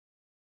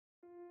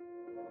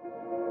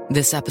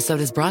This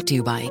episode is brought to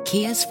you by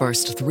Kia's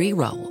first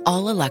three-row,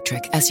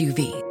 all-electric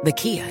SUV, the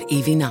Kia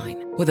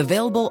EV9, with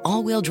available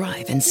all-wheel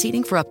drive and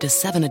seating for up to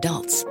 7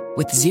 adults.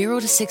 With 0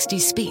 to 60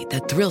 speed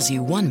that thrills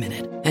you 1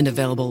 minute and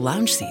available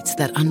lounge seats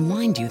that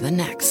unwind you the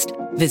next.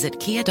 Visit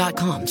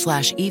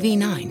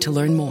kia.com/EV9 to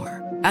learn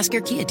more. Ask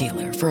your Kia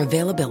dealer for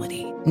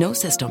availability. No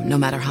system, no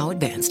matter how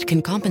advanced,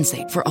 can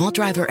compensate for all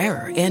driver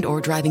error and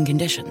or driving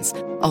conditions.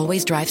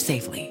 Always drive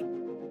safely.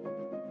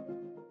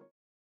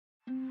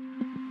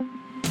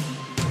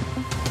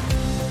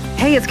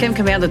 Hey, it's Kim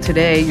Commando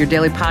Today, your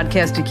daily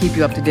podcast to keep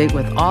you up to date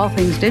with all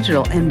things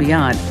digital and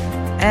beyond.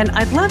 And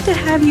I'd love to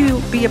have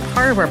you be a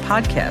part of our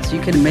podcast.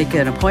 You can make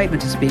an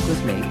appointment to speak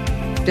with me.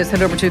 Just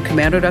head over to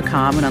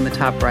commando.com, and on the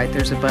top right,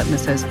 there's a button that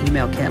says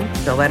Email Kim.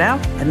 Fill that out,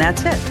 and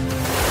that's it.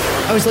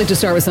 I always like to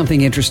start with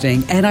something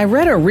interesting, and I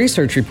read a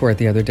research report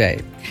the other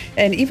day.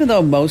 And even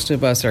though most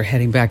of us are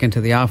heading back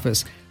into the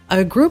office,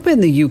 a group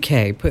in the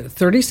UK put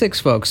 36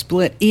 folks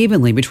split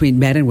evenly between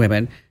men and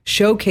women,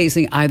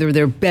 showcasing either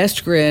their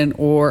best grin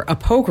or a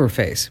poker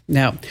face.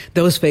 Now,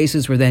 those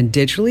faces were then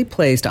digitally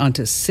placed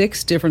onto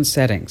 6 different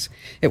settings.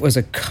 It was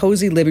a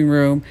cozy living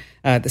room,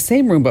 the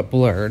same room but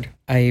blurred,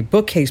 a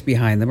bookcase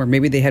behind them, or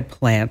maybe they had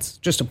plants,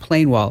 just a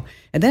plain wall.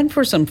 And then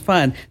for some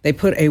fun, they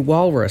put a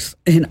walrus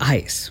in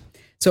ice.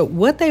 So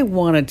what they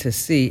wanted to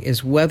see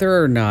is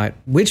whether or not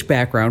which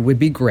background would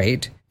be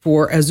great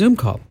for a Zoom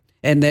call.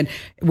 And then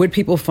would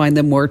people find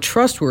them more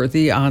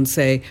trustworthy on,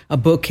 say, a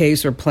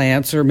bookcase or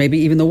plants or maybe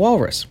even the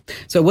walrus?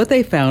 So what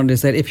they found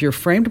is that if you're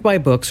framed by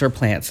books or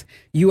plants,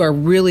 you are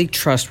really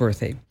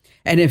trustworthy.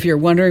 And if you're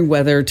wondering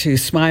whether to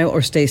smile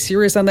or stay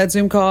serious on that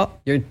Zoom call,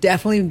 you're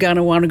definitely going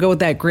to want to go with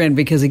that grin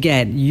because,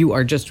 again, you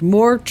are just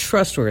more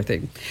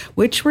trustworthy.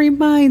 Which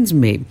reminds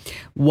me,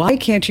 why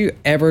can't you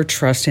ever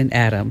trust an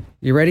atom?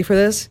 You ready for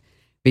this?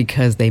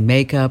 Because they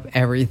make up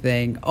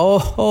everything.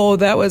 Oh,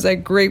 that was a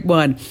great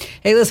one.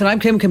 Hey, listen, I'm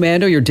Kim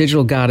Commando, your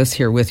digital goddess,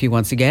 here with you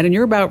once again, and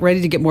you're about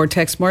ready to get more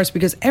tech smarts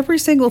because every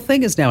single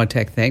thing is now a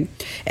tech thing.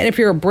 And if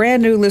you're a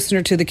brand new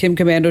listener to the Kim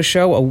Commando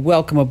Show, a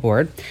welcome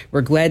aboard.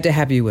 We're glad to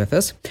have you with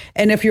us.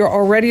 And if you're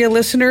already a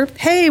listener,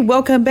 hey,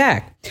 welcome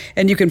back.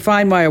 And you can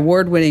find my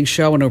award-winning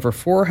show on over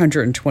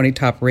 420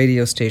 top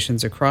radio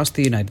stations across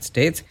the United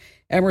States.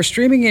 And we're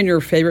streaming in your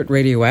favorite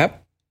radio app.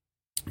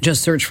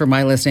 Just search for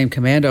my last name,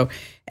 Commando.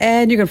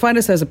 And you can find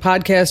us as a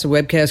podcast, a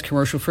webcast,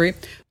 commercial free.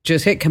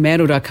 Just hit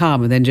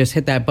commando.com and then just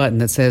hit that button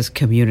that says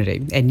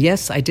community. And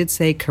yes, I did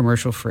say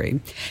commercial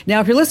free.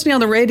 Now, if you're listening on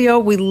the radio,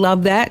 we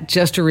love that.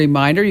 Just a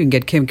reminder, you can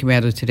get Kim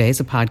Commando Today as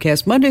a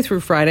podcast Monday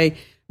through Friday.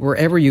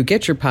 Wherever you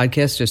get your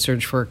podcast, just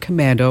search for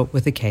Commando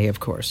with a K, of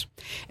course.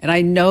 And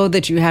I know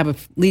that you have at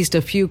least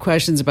a few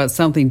questions about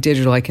something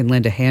digital I can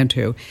lend a hand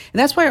to. And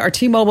that's why our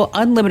T-Mobile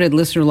Unlimited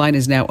listener line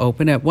is now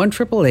open at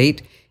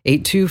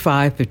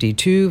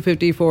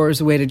 1-888-825-5254 is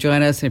the way to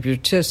join us. And if you're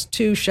just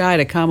too shy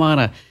to come on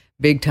a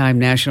big-time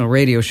national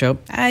radio show,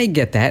 I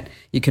get that.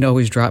 You can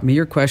always drop me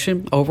your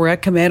question over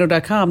at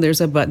commando.com.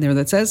 There's a button there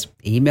that says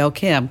Email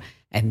Kim,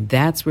 and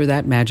that's where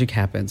that magic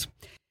happens.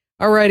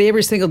 All right,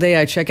 every single day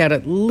I check out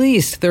at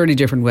least 30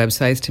 different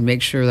websites to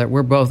make sure that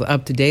we're both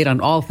up to date on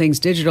all things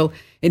digital.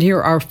 And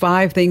here are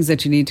 5 things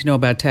that you need to know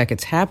about tech.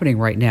 It's happening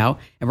right now.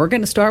 And we're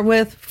going to start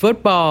with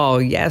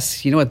football.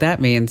 Yes, you know what that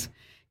means.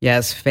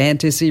 Yes,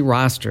 fantasy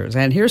rosters.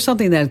 And here's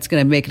something that's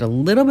going to make it a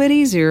little bit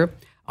easier.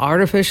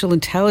 Artificial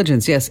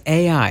intelligence. Yes,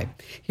 AI.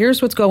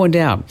 Here's what's going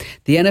down.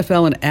 The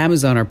NFL and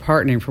Amazon are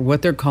partnering for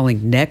what they're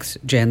calling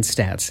next-gen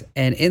stats.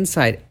 And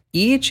inside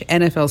each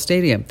NFL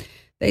stadium,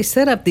 they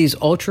set up these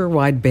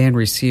ultra-wideband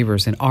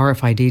receivers and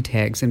RFID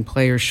tags in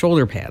players'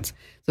 shoulder pads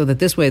so that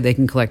this way they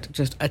can collect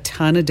just a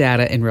ton of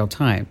data in real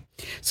time.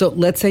 So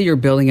let's say you're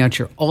building out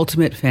your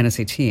ultimate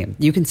fantasy team.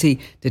 You can see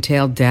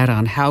detailed data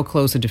on how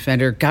close a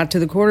defender got to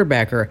the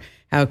quarterback or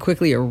how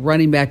quickly a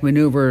running back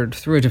maneuvered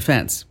through a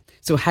defense.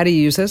 So how do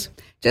you use this?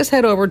 Just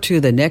head over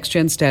to the Next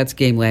Gen Stats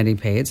game landing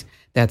page.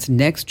 That's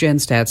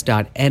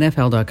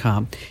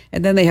nextgenstats.nfl.com.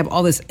 And then they have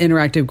all this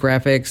interactive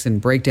graphics and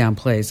breakdown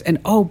plays. And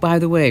oh, by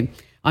the way,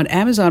 on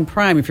Amazon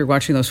Prime, if you're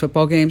watching those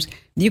football games,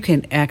 you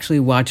can actually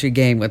watch a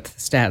game with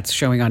stats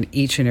showing on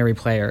each and every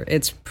player.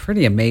 It's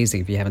pretty amazing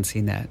if you haven't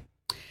seen that.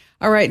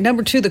 All right,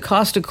 number 2, the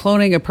cost of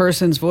cloning a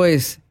person's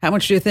voice. How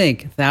much do you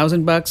think?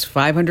 $1,000,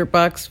 $500,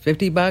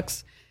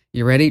 $50?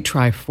 You ready?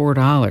 Try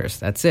 $4.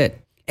 That's it.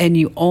 And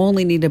you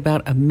only need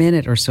about a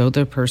minute or so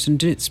the person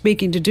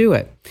speaking to do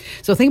it.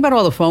 So think about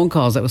all the phone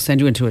calls that will send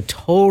you into a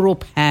total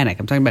panic.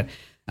 I'm talking about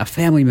a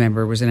family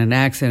member was in an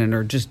accident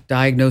or just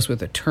diagnosed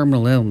with a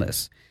terminal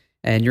illness.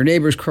 And your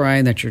neighbor's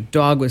crying that your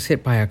dog was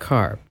hit by a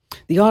car.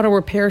 The auto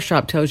repair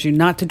shop tells you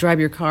not to drive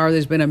your car.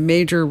 There's been a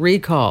major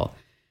recall.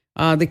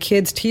 The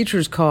kid's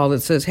teacher's call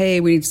that says,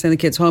 hey, we need to send the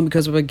kids home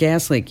because of a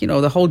gas leak. You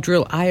know, the whole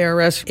drill,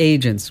 IRS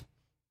agents.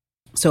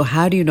 So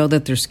how do you know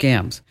that they're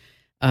scams?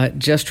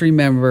 Just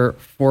remember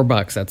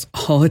 $4. That's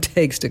all it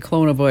takes to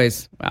clone a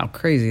voice. Wow,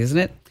 crazy, isn't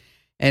it?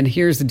 And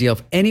here's the deal.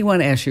 If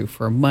anyone asks you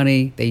for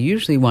money, they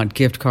usually want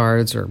gift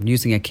cards or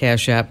using a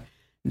Cash App.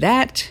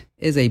 That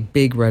is a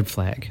big red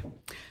flag.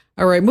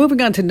 All right, moving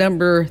on to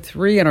number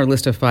 3 on our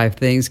list of 5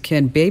 things.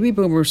 Can baby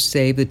boomers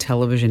save the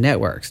television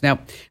networks? Now,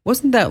 it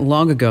wasn't that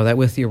long ago that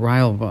with the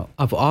arrival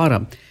of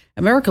autumn,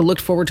 America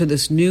looked forward to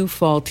this new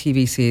fall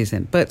TV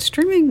season, but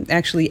streaming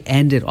actually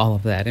ended all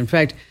of that. In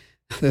fact,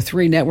 the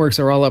 3 networks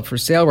are all up for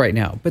sale right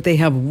now, but they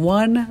have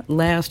one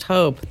last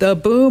hope, the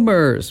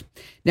boomers.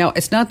 Now,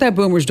 it's not that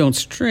boomers don't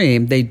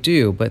stream, they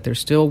do, but they're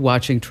still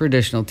watching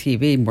traditional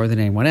TV more than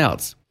anyone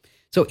else.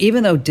 So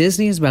even though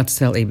Disney is about to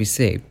sell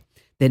ABC,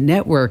 the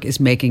network is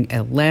making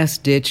a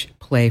last-ditch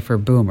play for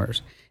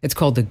boomers. It's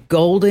called The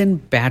Golden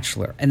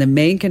Bachelor, and the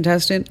main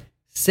contestant,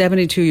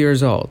 72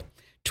 years old.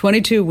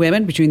 22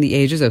 women between the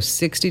ages of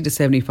 60 to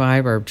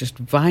 75 are just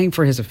vying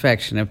for his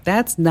affection. If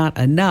that's not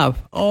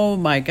enough, oh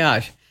my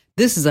gosh,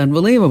 this is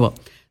unbelievable.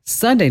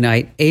 Sunday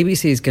night,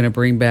 ABC is going to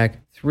bring back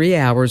 3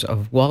 hours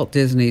of Walt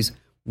Disney's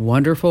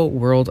Wonderful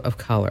World of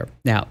Color.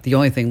 Now, the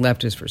only thing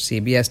left is for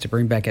CBS to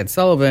bring back Ed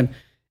Sullivan,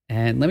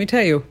 and let me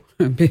tell you,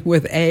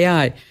 with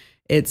AI,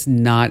 it's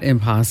not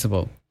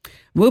impossible.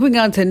 Moving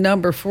on to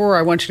number 4,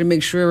 I want you to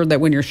make sure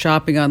that when you're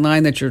shopping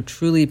online that you're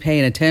truly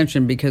paying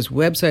attention, because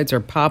websites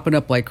are popping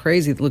up like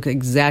crazy that look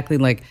exactly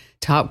like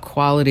top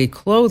quality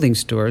clothing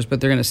stores,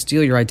 but they're going to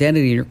steal your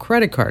identity and your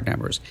credit card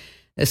numbers.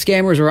 The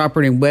scammers are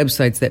operating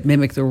websites that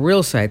mimic the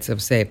real sites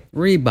of, say,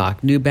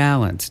 Reebok, New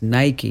Balance,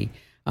 Nike,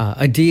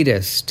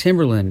 Adidas,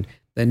 Timberland,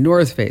 the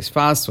North Face,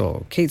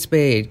 Fossil, Kate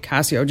Spade,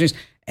 Casio, just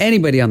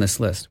anybody on this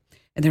list.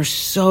 And they're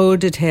so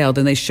detailed,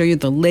 and they show you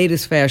the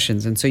latest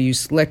fashions. And so you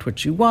select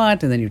what you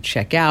want, and then you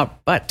check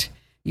out, but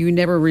you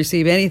never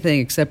receive anything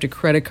except a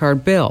credit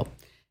card bill.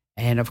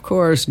 And of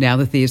course, now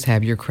the thieves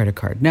have your credit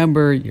card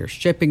number, your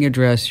shipping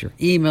address, your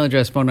email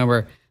address, phone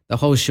number, the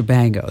whole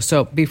shebango.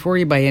 So before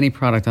you buy any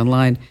product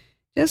online,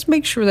 just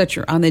make sure that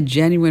you're on the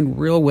genuine,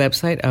 real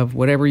website of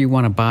whatever you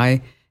want to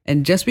buy.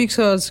 And just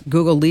because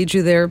Google leads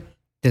you there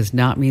does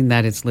not mean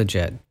that it's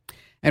legit.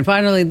 And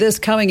finally, this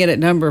coming in at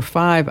number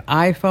 5,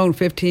 iPhone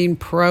 15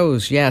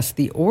 Pros. Yes,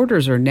 the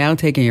orders are now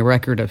taking a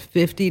record of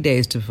 50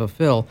 days to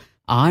fulfill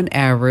on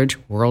average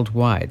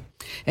worldwide.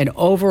 And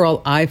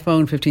overall,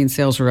 iPhone 15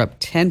 sales are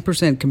up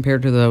 10%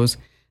 compared to those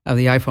of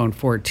the iPhone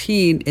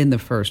 14 in the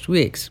first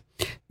weeks.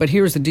 But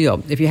here's the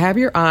deal. If you have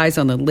your eyes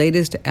on the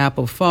latest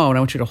Apple phone, I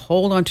want you to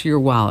hold onto your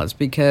wallets,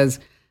 because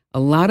a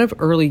lot of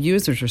early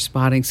users are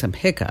spotting some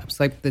hiccups.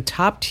 Like the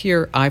top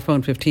tier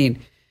iPhone 15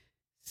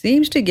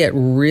 seems to get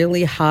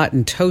really hot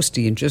and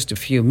toasty in just a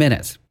few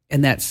minutes.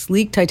 And that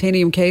sleek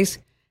titanium case,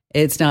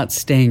 it's not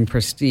staying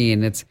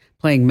pristine. It's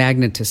playing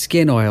magnet to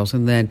skin oils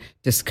and then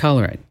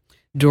discoloring.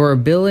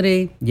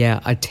 Durability, yeah,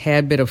 a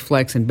tad bit of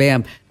flex, and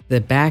bam,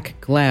 the back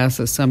glass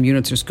of some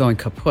units is going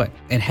kaput.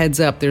 And heads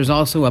up, there's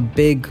also a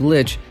big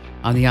glitch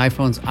on the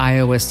iPhone's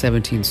iOS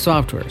 17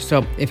 software.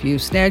 So if you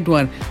snagged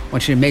one, I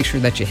want you to make sure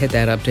that you hit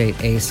that update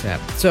ASAP.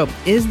 So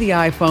is the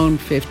iPhone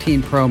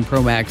 15 Pro and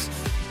Pro Max,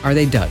 are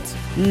they duds?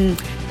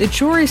 The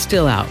jury's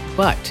still out,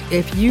 but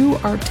if you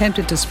are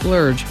tempted to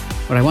splurge,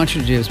 what I want you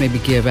to do is maybe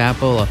give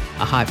Apple a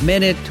hot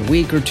minute, a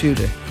week or two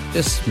to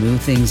just smooth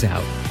things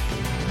out.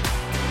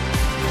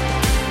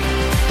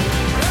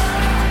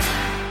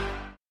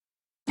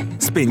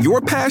 Spin your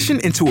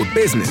passion into a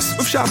business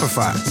with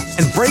Shopify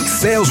and break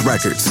sales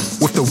records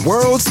with the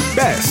world's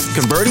best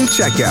converting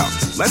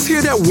checkout. Let's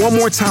hear that one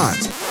more time.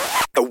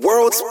 The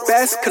world's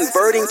best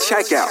converting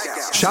checkout.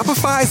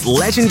 Shopify's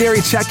legendary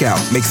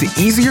checkout makes it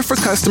easier for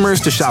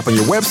customers to shop on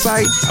your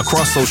website,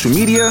 across social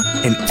media,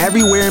 and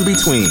everywhere in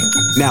between.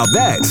 Now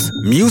that's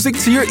music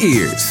to your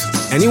ears.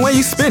 Any way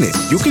you spin it,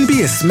 you can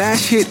be a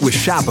smash hit with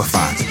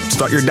Shopify.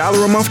 Start your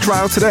 $1 a month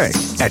trial today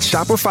at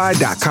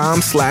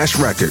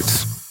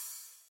shopify.com/records.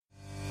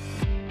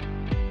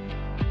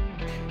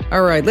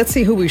 All right, let's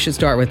see who we should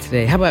start with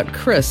today. How about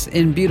Chris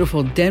in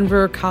beautiful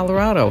Denver,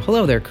 Colorado?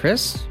 Hello there,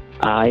 Chris.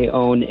 I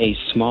own a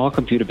small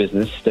computer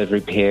business that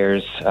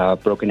repairs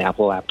broken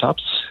Apple laptops,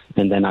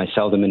 and then I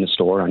sell them in a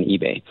store on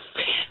eBay.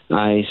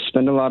 I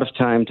spend a lot of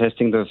time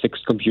testing the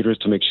fixed computers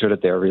to make sure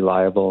that they're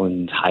reliable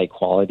and high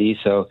quality.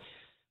 So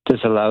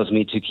this allows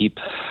me to keep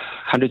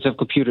hundreds of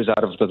computers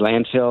out of the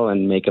landfill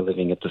and make a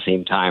living at the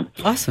same time.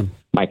 Awesome.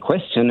 My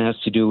question has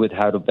to do with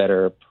how to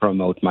better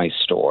promote my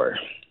store.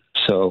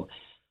 So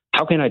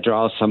how can I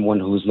draw someone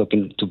who's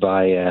looking to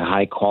buy a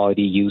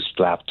high-quality used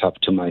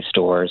laptop to my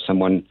store,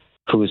 someone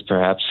who is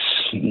perhaps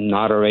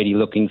not already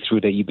looking through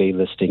the eBay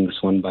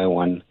listings one by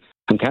one?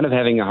 I'm kind of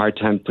having a hard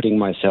time putting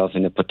myself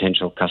in a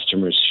potential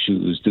customer's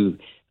shoes. Do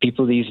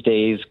people these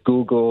days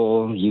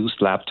Google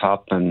used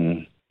laptop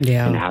and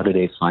how do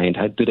they find?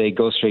 How do they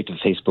go straight to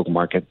Facebook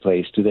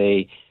Marketplace? Do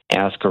they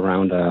ask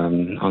around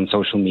on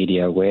social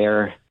media?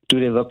 Where do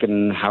they look,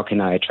 and how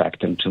can I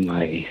attract them to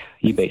my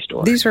eBay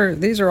store? These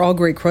are all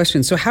great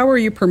questions. So how are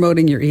you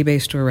promoting your eBay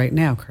store right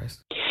now, Chris?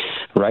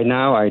 Right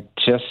now, I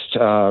just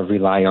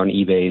rely on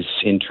eBay's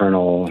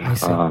internal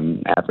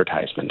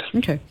advertisement.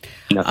 Okay.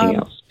 Nothing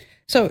else.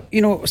 So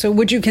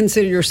would you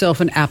consider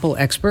yourself an Apple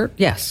expert?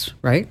 Yes,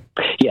 right?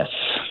 Yes.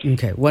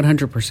 Okay,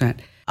 100%.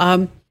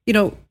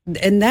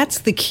 And that's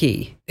the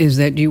key, is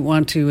that you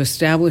want to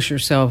establish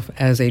yourself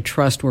as a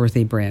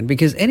trustworthy brand,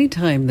 because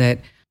anytime that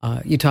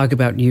you talk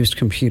about used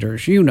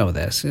computers. You know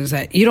this, is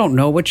that you don't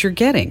know what you're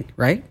getting,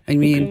 right? I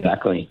mean,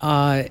 exactly.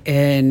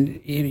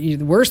 And the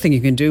worst thing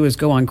you can do is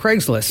go on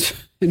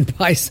Craigslist and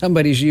buy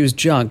somebody's used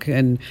junk,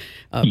 and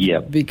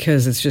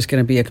because it's just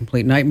going to be a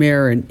complete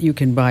nightmare. And you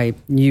can buy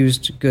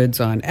used goods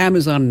on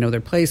Amazon and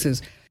other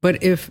places.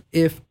 But if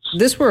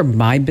this were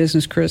my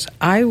business, Chris,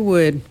 I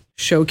would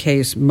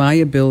showcase my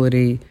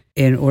ability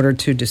in order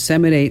to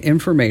disseminate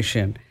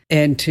information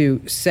and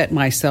to set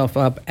myself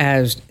up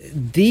as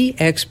the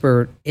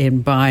expert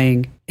in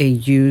buying a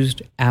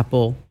used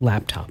Apple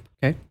laptop.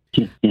 Okay.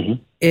 Mm-hmm.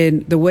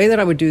 And the way that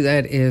I would do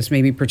that is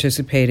maybe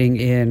participating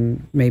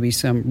in maybe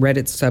some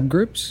Reddit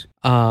subgroups,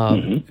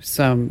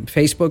 some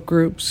Facebook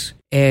groups,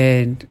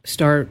 and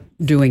start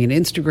doing an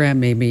Instagram,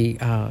 maybe,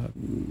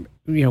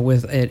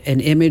 with an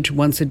image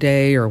once a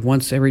day or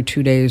once every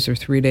 2 days or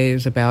 3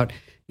 days about,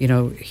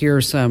 here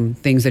are some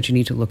things that you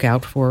need to look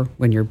out for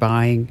when you're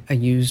buying a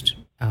used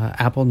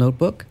Apple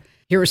notebook.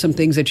 Here are some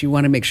things that you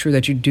want to make sure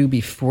that you do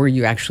before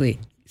you actually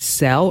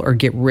sell or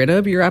get rid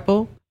of your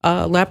Apple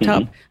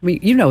laptop. I mean,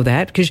 you know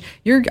that because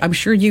I'm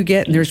sure you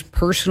get, and there's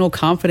personal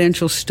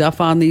confidential stuff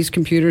on these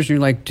computers, and you're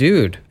like,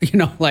 dude,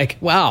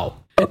 wow.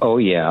 Oh,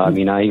 yeah. I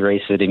mean, I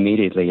erase it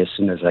immediately as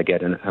soon as I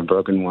get a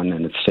broken one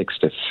and it's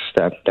fixed.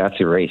 That's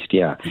erased,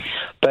 yeah.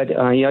 But,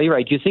 you're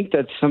right. Do you think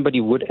that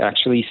somebody would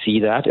actually see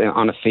that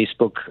on a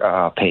Facebook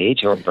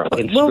page or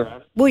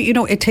Instagram?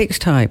 Well, it takes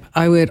time.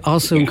 I would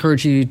also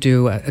encourage you to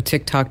do a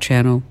TikTok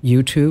channel,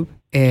 YouTube,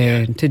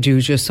 and to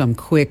do just some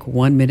quick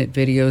 1-minute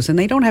videos. And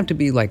they don't have to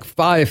be like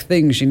 5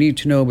 things you need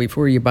to know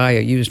before you buy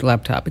a used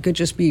laptop. It could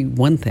just be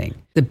one thing.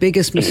 The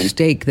biggest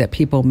mistake that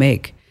people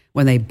make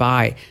when they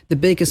buy, the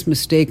biggest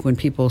mistake when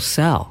people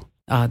sell,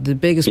 the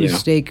biggest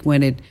mistake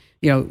when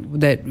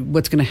that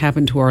what's going to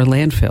happen to our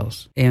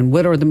landfills, and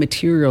what are the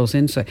materials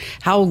inside?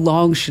 How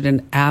long should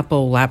an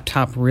Apple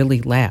laptop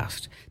really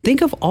last?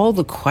 Think of all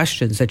the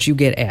questions that you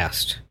get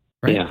asked.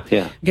 Right?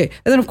 Yeah. Okay.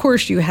 And then, of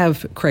course, you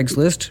have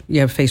Craigslist.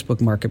 You have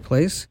Facebook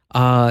Marketplace.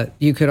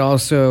 You could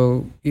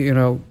also,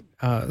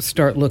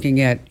 start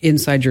looking at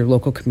inside your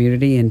local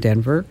community in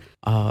Denver.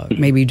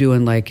 Maybe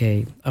doing like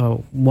a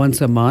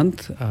once a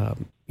month,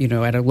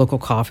 at a local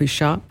coffee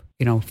shop.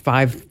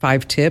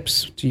 5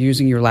 tips to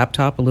using your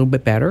laptop a little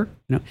bit better.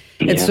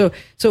 And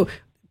so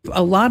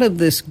a lot of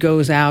this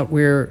goes out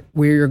where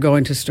you're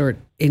going to start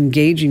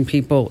engaging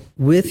people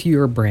with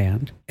your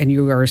brand, and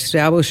you are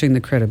establishing the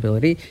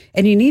credibility,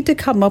 and you need to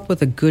come up with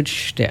a good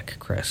shtick,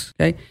 Chris.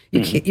 Okay,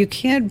 you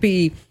can't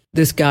be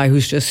this guy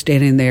who's just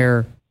standing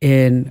there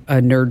in a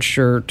nerd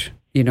shirt,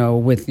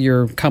 with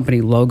your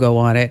company logo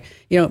on it.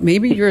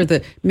 Maybe you're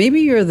the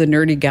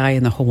nerdy guy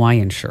in the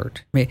Hawaiian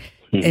shirt.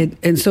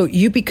 And so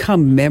you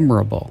become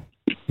memorable.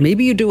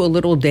 Maybe you do a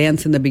little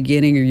dance in the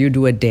beginning, or you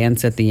do a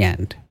dance at the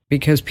end.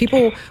 Because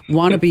people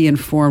want to be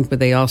informed, but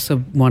they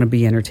also want to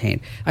be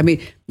entertained. I mean,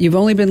 you've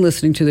only been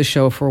listening to the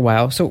show for a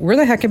while, so where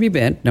the heck have you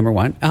been? Number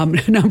one.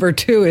 Number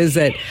two is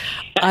that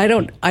I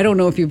don't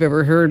know if you've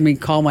ever heard me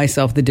call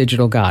myself the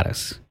digital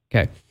goddess.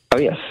 Okay. Oh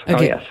yes. Okay.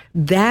 Oh yes.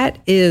 That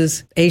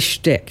is a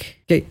shtick.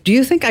 Okay. Do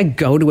you think I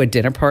go to a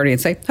dinner party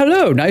and say,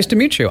 "Hello, nice to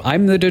meet you.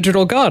 I'm the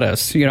digital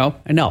goddess"? No,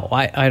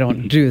 I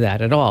don't do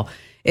that at all.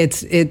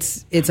 It's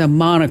a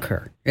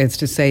moniker. It's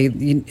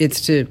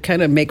to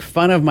kind of make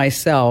fun of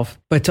myself,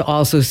 but to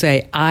also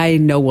say, I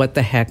know what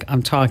the heck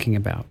I'm talking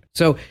about.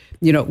 So,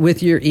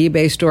 with your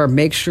eBay store,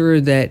 make sure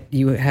that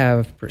you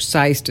have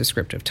precise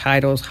descriptive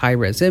titles,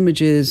 high-res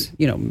images,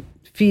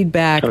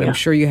 feedback. I'm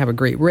sure you have a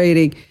great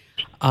rating.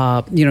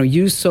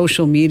 Use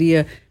social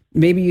media.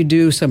 Maybe you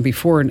do some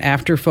before and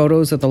after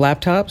photos of the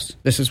laptops.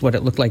 This is what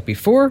it looked like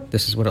before.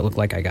 This is what it looked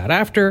like I got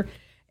after.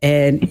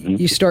 And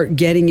you start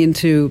getting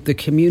into the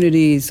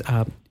communities.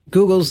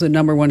 Google's the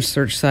number 1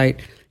 search site.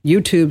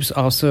 YouTube's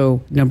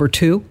also number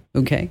 2.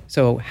 Okay.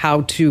 So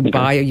how to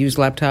buy a used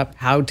laptop,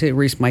 how to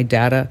erase my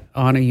data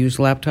on a used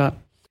laptop.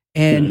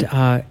 And,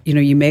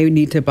 you may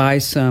need to buy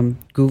some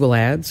Google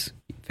ads,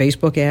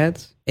 Facebook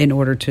ads in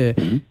order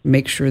to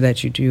make sure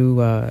that you do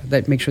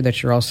make sure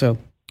that you're also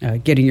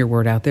getting your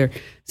word out there.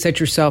 Set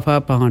yourself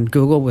up on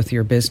Google with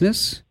your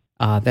business.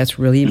 That's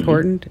really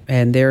important.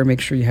 And there,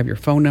 make sure you have your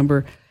phone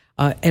number.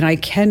 And I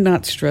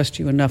cannot stress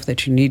to you enough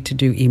that you need to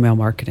do email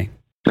marketing.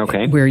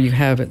 Okay. Where you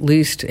have at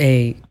least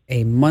a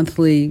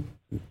monthly,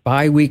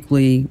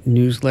 bi-weekly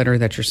newsletter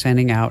that you're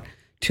sending out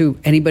to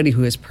anybody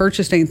who has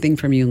purchased anything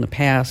from you in the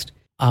past,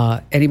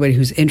 anybody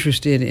who's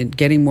interested in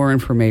getting more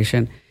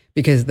information,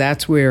 because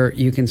that's where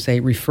you can say,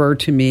 refer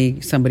to me,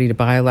 somebody to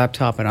buy a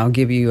laptop, and I'll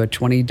give you a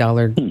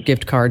 $20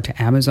 gift card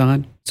to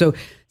Amazon. So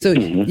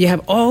you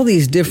have all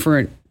these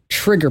different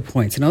trigger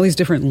points and all these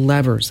different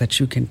levers that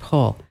you can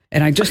pull.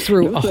 And I just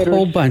threw a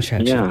whole bunch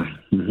at you. Yeah.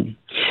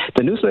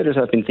 The newsletters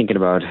I've been thinking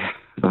about,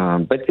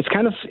 but it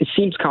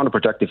seems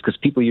counterproductive because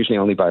people usually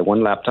only buy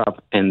one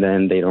laptop and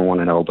then they don't want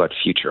to know about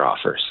future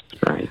offers,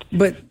 right?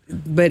 But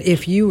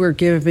if you were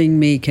giving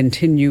me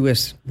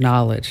continuous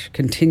knowledge,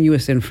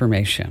 continuous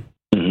information,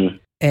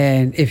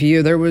 and if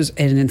there was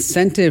an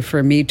incentive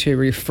for me to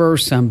refer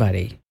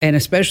somebody, and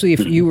especially if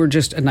you were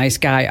just a nice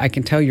guy, I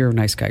can tell you're a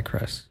nice guy,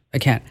 Chris. I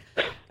can't.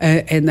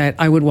 And that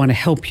I would want to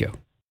help you.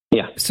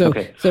 Yeah. So,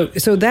 okay.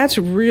 so that's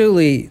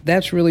really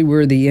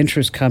where the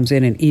interest comes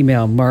in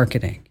email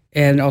marketing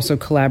and also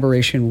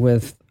collaboration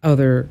with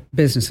other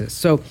businesses.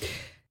 So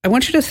I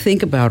want you to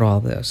think about all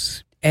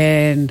this.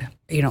 And,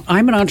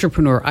 I'm an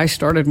entrepreneur. I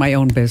started my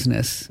own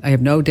business. I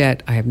have no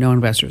debt. I have no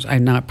investors.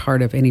 I'm not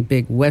part of any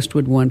big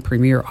Westwood One,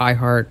 Premier,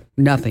 iHeart,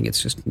 nothing.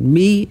 It's just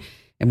me,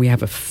 and we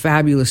have a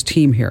fabulous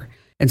team here.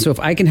 And so if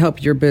I can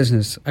help your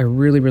business, I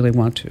really, really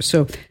want to.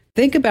 So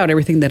think about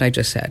everything that I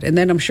just said. And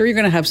then I'm sure you're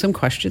going to have some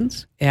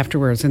questions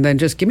afterwards. And then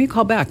just give me a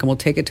call back and we'll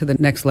take it to the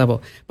next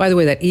level. By the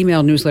way, that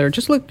email newsletter,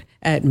 just look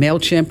at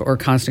MailChimp or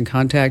Constant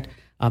Contact.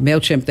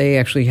 MailChimp, they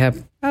actually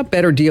have a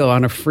better deal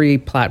on a free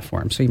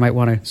platform. So you might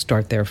want to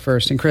start there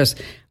first. And Chris,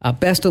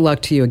 best of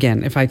luck to you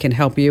again. If I can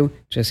help you,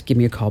 just give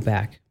me a call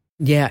back.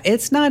 Yeah,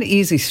 it's not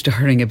easy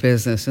starting a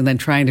business and then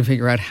trying to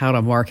figure out how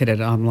to market it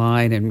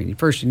online. And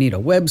first you need a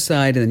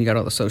website and then you got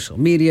all the social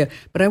media.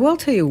 But I will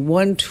tell you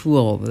one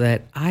tool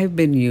that I've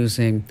been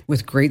using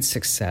with great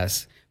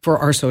success for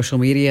our social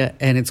media,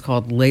 and it's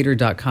called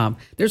later.com.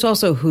 There's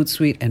also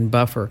Hootsuite and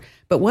Buffer.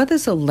 But what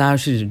this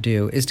allows you to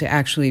do is to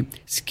actually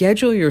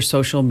schedule your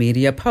social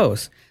media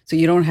posts. So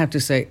you don't have to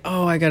say,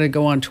 oh, I got to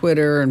go on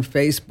Twitter and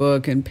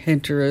Facebook and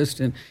Pinterest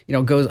and,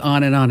 goes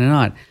on and on and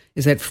on.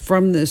 Is that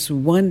from this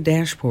one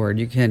dashboard,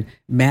 you can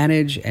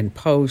manage and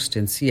post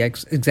and see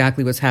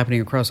exactly what's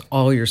happening across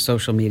all your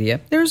social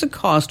media. There's a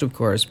cost, of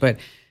course, but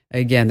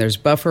again, there's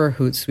Buffer,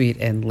 Hootsuite,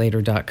 and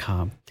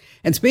later.com.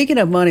 And speaking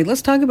of money,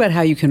 let's talk about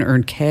how you can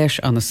earn cash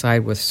on the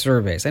side with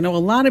surveys. I know a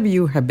lot of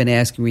you have been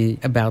asking me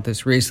about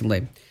this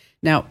recently.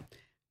 Now,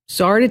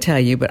 sorry to tell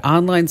you, but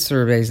online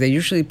surveys, they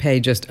usually pay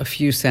just a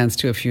few cents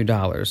to a few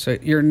dollars. So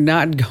you're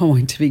not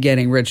going to be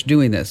getting rich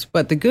doing this.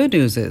 But the good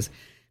news is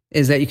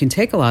that you can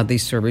take a lot of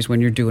these surveys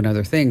when you're doing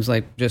other things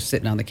like just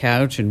sitting on the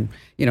couch and,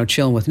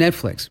 chilling with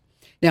Netflix.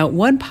 Now,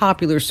 one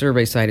popular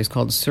survey site is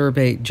called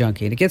Survey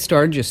Junkie. To get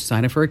started, just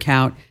sign up for an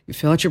account, you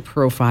fill out your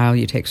profile,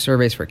 you take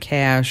surveys for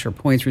cash or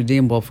points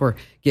redeemable for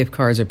gift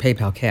cards or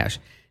PayPal cash.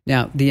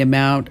 Now, the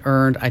amount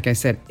earned, like I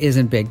said,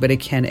 isn't big, but it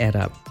can add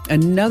up.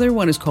 Another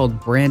one is called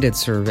Branded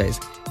Surveys.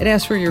 It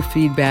asks for your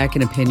feedback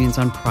and opinions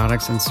on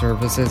products and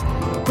services.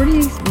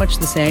 Pretty much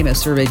the same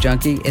as Survey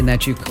Junkie in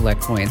that you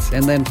collect points.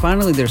 And then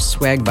finally, there's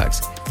Swag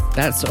Bucks.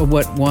 That's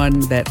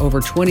one that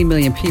over 20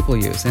 million people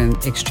use. In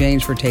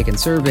exchange for taking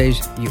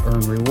surveys, you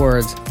earn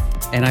rewards.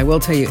 And I will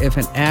tell you, if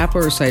an app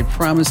or a site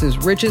promises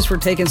riches for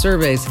taking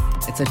surveys,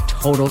 it's a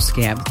total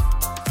scam.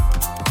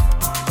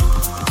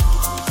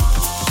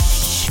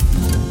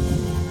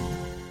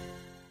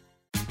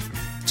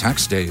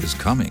 Tax day is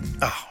coming.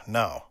 Oh,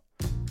 no.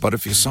 But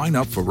if you sign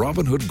up for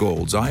Robinhood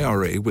Gold's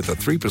IRA with a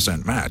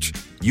 3% match,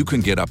 you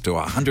can get up to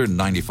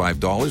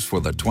 $195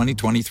 for the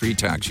 2023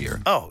 tax year.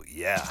 Oh,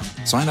 yeah.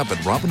 Sign up at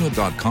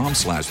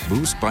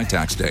Robinhood.com/boost by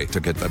tax day to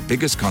get the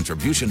biggest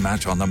contribution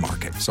match on the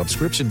market.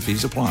 Subscription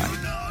fees apply.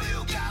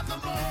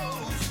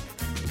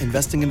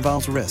 Investing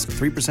involves risk.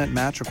 3%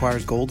 match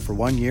requires gold for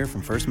 1 year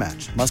from first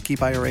match. Must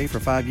keep IRA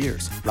for 5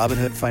 years.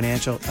 Robinhood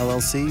Financial,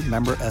 LLC,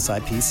 member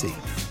SIPC.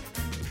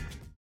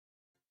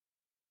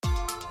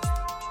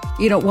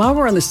 While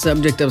we're on the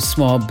subject of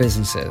small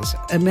businesses,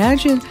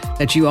 imagine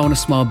that you own a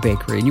small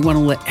bakery and you want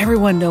to let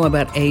everyone know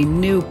about a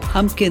new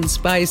pumpkin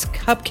spice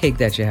cupcake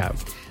that you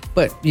have.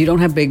 But you don't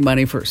have big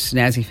money for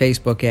snazzy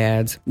Facebook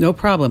ads. No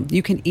problem.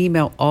 You can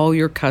email all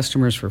your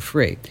customers for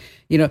free.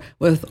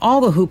 With all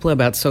the hoopla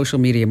about social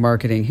media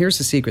marketing, here's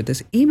the secret.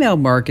 This email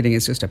marketing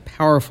is just a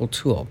powerful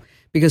tool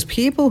because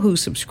people who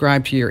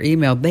subscribe to your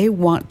email, they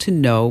want to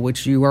know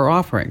what you are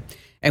offering.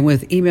 And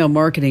with email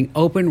marketing,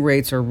 open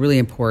rates are really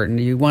important.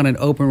 You want an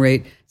open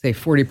rate, say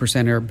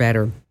 40% or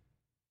better.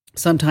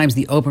 Sometimes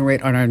the open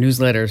rate on our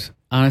newsletters,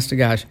 honest to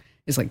gosh,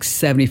 is like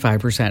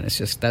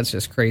 75%. That's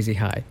just crazy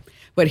high.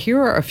 But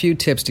here are a few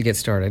tips to get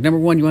started. Number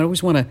one, you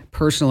always want to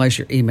personalize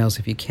your emails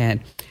if you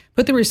can.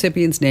 Put the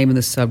recipient's name in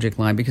the subject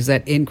line because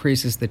that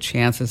increases the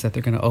chances that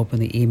they're going to open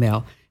the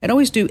email. And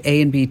always do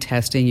A and B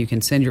testing. You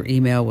can send your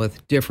email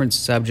with different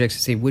subjects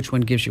to see which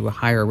one gives you a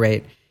higher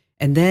rate.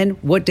 And then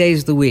what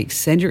days of the week?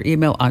 Send your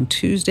email on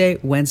Tuesday,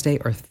 Wednesday,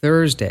 or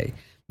Thursday.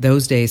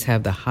 Those days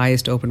have the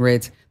highest open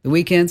rates. The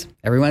weekends,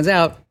 everyone's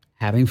out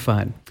having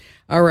fun.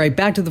 All right,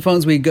 back to the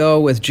phones we go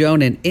with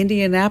Joan in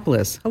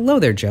Indianapolis. Hello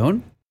there,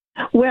 Joan.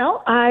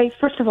 Well, I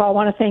first of all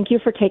want to thank you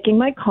for taking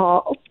my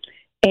call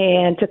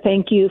and to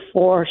thank you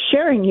for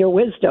sharing your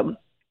wisdom.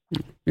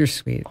 You're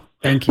sweet.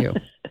 Thank you.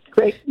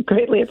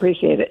 Greatly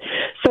appreciate it.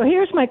 So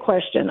here's my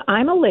question.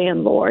 I'm a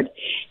landlord,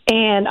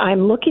 and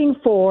I'm looking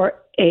for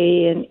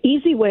an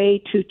easy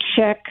way to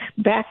check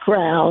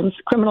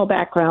criminal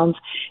backgrounds,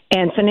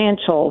 and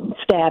financial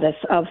status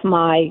of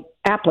my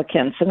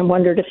applicants. And I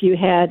wondered if you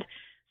had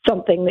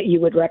something that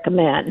you would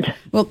recommend.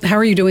 Well, how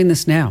are you doing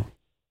this now?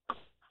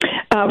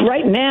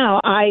 Right now,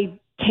 I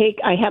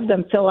have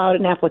them fill out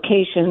an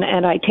application,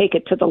 and I take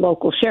it to the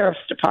local sheriff's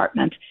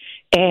department.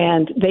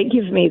 and they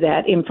give me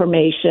that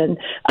information,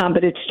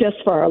 but it's just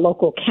for our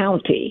local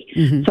county.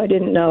 Mm-hmm. So I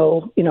didn't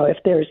know,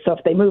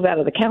 if they move out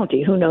of the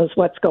county, who knows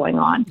what's going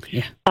on.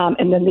 Yeah.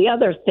 And then the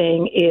other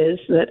thing is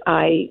that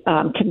I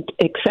can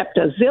accept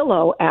a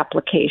Zillow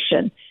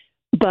application,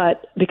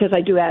 but because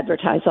I do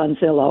advertise on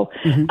Zillow,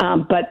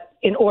 mm-hmm. But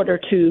in order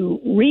to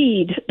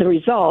read the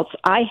results,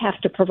 I have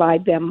to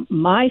provide them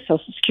my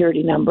Social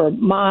Security number,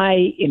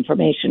 my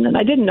information, and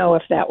I didn't know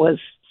if that was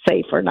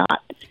safe or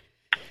not.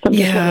 So I'm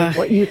just wondering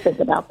what you think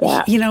about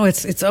that.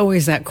 It's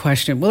always that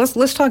question. Well,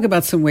 let's talk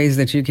about some ways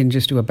that you can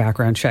just do a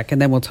background check,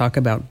 and then we'll talk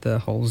about the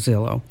whole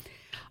Zillow.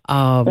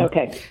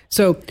 Okay.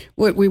 So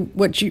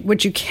what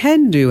you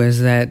can do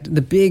is that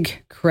the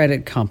big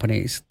credit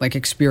companies like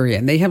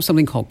Experian, they have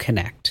something called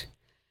Connect.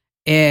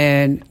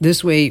 And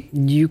this way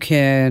you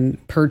can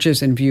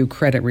purchase and view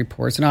credit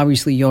reports. And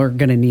obviously you're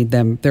going to need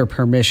their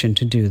permission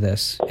to do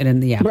this and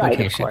in the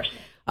application. Right,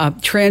 of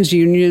course.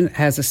 TransUnion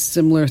has a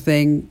similar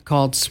thing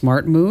called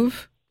Smart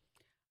Move.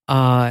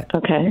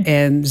 Okay.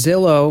 And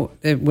Zillow,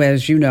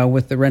 as you know,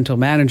 with the rental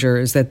manager,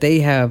 is that they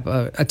have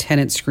a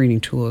tenant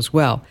screening tool as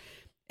well.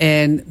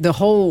 And the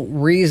whole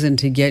reason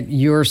to get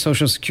your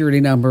Social Security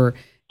number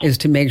is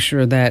to make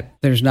sure that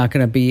there's not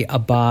going to be a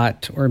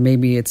bot, or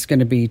maybe it's going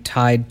to be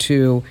tied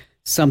to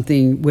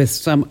something with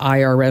some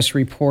IRS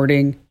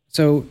reporting.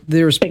 So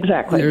there's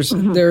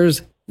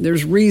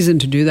reason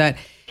to do that.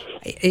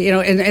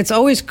 And it's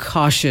always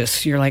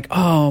cautious. You're like,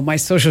 oh, my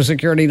Social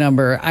Security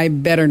number, I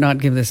better not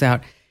give this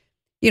out.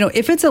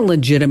 If it's a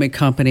legitimate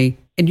company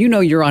and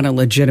you're on a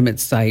legitimate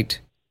site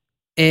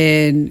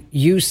and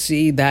you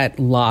see that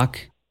lock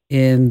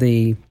in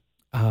the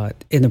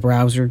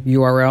browser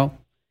URL,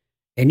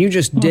 and you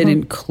just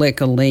didn't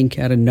click a link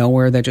out of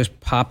nowhere that just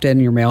popped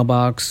in your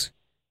mailbox,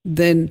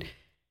 then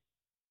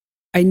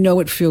I know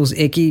it feels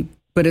icky,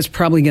 but it's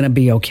probably going to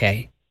be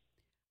okay.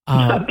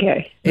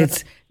 Okay.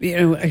 It's,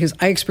 because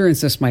I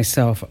experienced this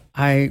myself.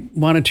 I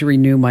wanted to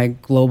renew my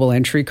global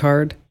entry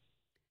card.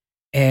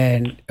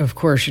 And of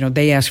course,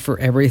 they ask for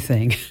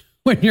everything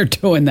when you're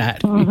doing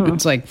that. Mm-hmm.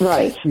 It's like,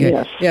 right.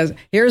 Yes.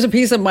 Here's a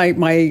piece of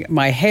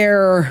my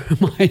hair.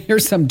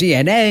 Here's some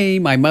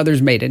DNA, my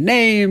mother's maiden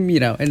name,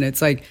 and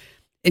it's like,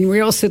 and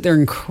we all sit there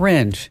and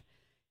cringe.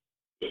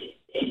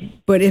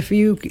 But if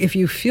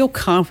you feel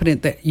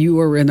confident that you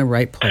are in the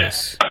right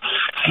place,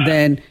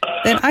 then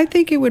I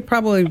think it would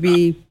probably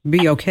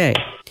be okay.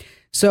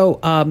 So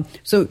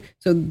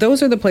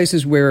those are the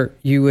places where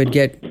you would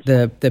get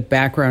the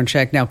background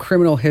check. Now,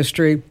 criminal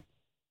history,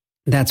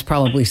 that's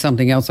probably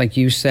something else. Like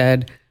you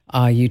said,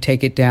 you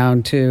take it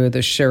down to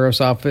the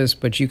sheriff's office,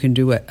 but you can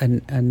do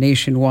a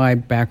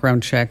nationwide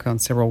background check on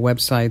several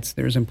websites.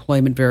 There's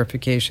employment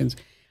verifications.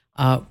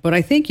 But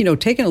I think,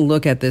 taking a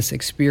look at this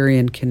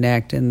Experian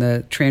Connect and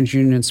the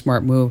TransUnion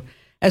Smart Move,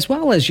 as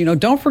well as,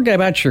 don't forget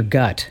about your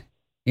gut.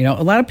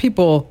 A lot of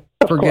people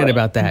forget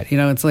about that.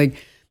 It's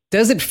like,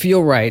 does it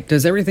feel right?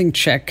 Does everything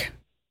check,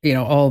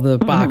 all the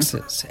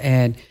boxes?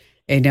 And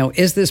now,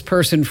 is this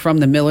person from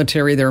the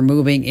military? They're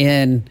moving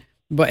in,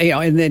 but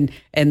and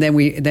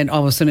then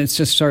all of a sudden it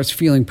just starts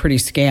feeling pretty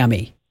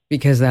scammy,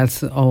 because that's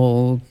the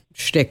old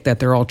shtick that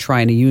they're all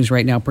trying to use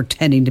right now,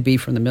 pretending to be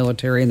from the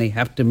military, and they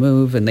have to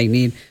move and they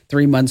need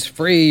 3 months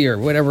free or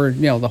whatever,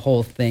 the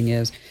whole thing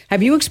is.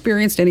 Have you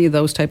experienced any of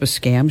those type of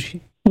scams?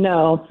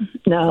 No,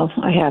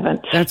 I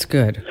haven't. That's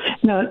good.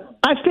 No,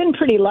 I've been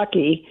pretty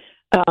lucky,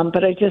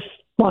 but I just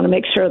want to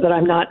make sure that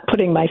I'm not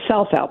putting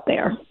myself out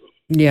there.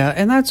 Yeah,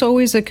 and that's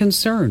always a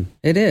concern.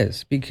 It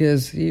is,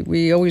 because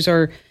we always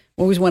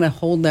want to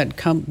hold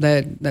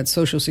that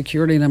Social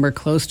Security number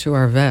close to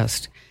our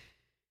vest.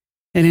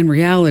 And in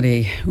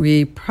reality,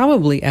 we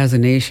probably as a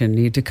nation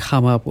need to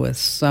come up with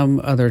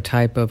some other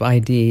type of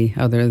ID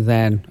other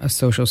than a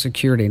Social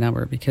Security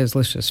number, because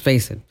let's just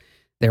face it,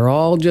 they're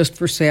all just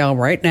for sale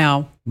right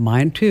now.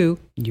 Mine too,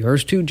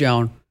 yours too,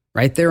 Joan,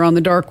 right there on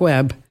the dark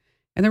web.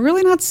 And they're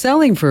really not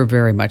selling for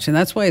very much. And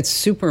that's why it's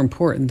super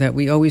important that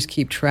we always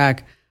keep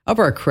track of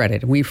our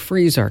credit, and we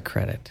freeze our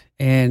credit.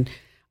 And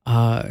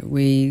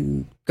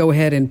we go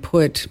ahead and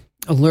put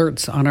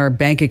alerts on our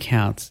bank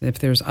accounts if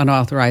there's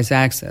unauthorized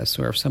access,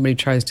 or if somebody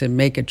tries to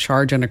make a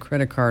charge on a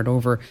credit card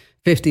over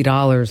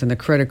 $50 and the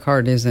credit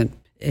card isn't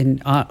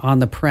on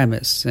the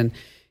premise. And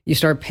you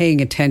start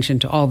paying attention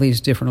to all these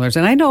different alerts.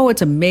 And I know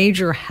it's a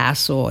major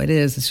hassle. It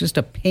is. It's just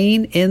a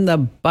pain in the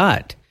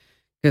butt,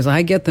 because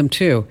I get them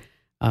too.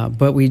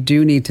 But we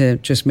do need to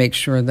just make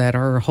sure that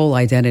our whole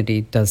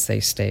identity does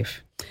stay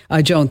safe.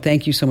 Joan,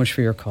 thank you so much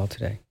for your call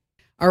today.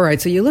 All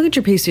right, so you look at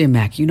your PC and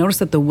Mac, you notice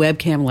that the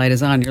webcam light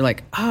is on. You're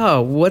like,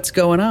 oh, what's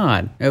going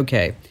on?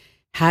 Okay,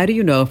 how do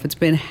you know if it's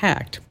been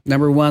hacked?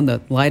 Number one,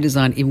 the light is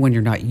on even when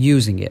you're not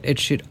using it. It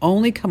should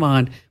only come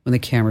on when the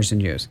camera's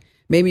in use.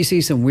 Maybe you see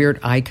some weird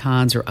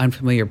icons or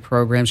unfamiliar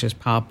programs just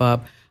pop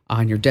up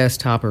on your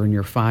desktop or in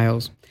your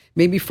files.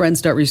 Maybe friends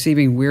start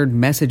receiving weird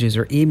messages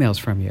or emails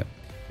from you.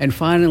 And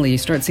finally, you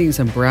start seeing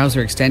some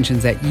browser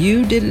extensions that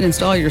you didn't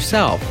install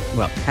yourself.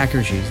 Well,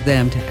 hackers use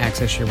them to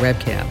access your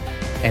webcam.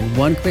 And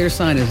one clear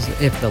sign is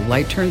if the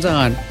light turns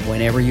on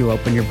whenever you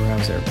open your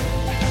browser.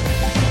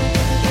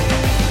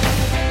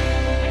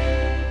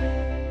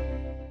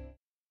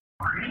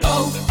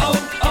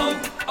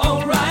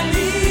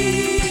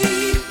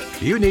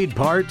 need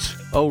parts?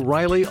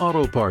 O'Reilly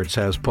Auto Parts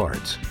has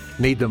parts.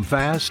 Need them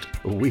fast?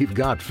 We've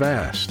got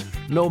fast.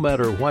 No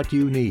matter what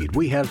you need,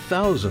 we have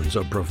thousands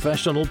of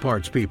professional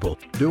parts people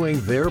doing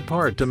their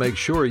part to make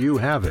sure you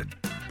have it.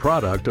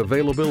 Product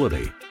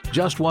availability.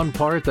 Just one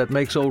part that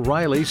makes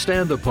O'Reilly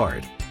stand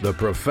apart. The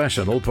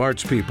professional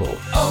parts people.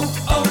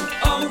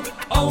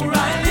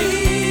 O'Reilly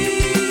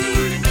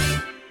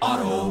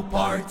Auto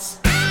Parts.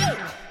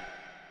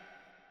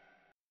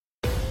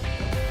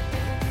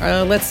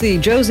 Let's see,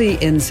 Josie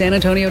in San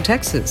Antonio,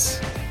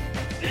 Texas.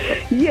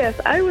 Yes,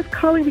 I was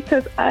calling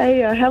because I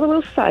have a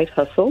little side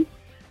hustle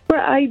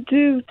where I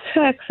do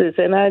taxes,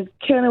 and I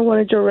kind of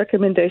wanted your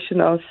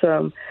recommendation on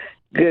some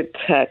good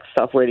tax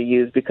software to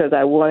use because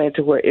I wanted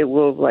to where it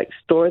will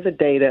store the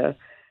data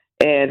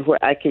and where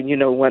I can,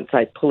 once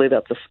I pull it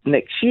up the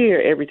next year,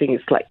 everything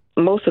is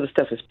most of the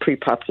stuff is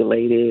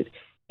pre-populated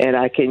and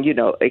I can,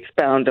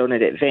 expound on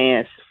it in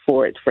advance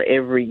for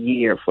every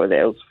year for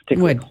those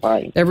particular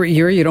clients. Every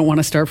year you don't want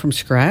to start from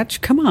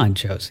scratch? Come on,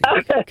 Josie.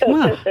 Come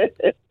on.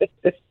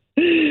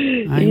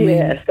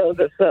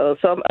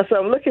 So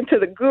I'm looking to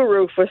the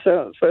guru for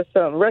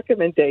some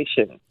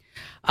recommendations.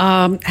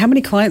 How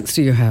many clients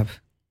do you have?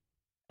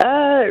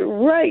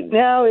 Right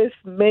now it's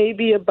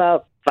maybe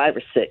about 5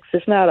 or 6.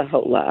 It's not a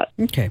whole lot.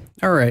 Okay.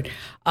 All right.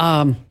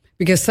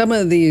 Because some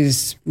of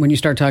these, when you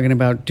start talking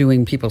about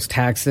doing people's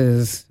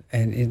taxes,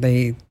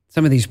 and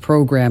some of these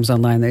programs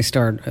online, they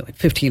start at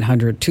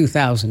 $1,500,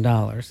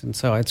 $2,000. And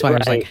so that's why I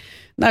was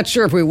not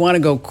sure if we want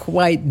to go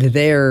quite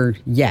there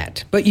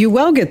yet. But you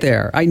will get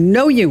there. I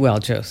know you will,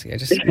 Josie. I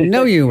just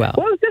know you will.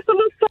 Well, it's just a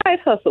little side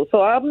hustle.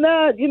 So I'm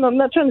not, I'm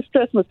not trying to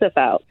stress myself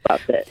out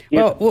about that.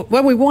 Well,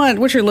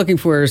 what you're looking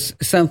for is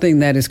something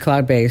that is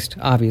cloud-based,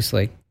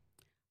 obviously.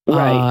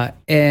 Right.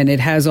 And it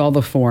has all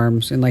the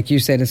forms. And like you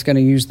said, it's going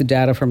to use the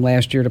data from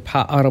last year to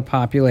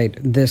auto-populate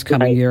this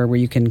coming year where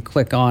you can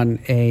click on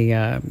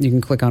a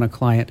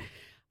client.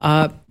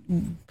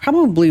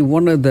 Probably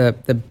one of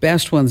the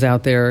best ones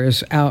out there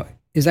is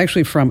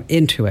actually from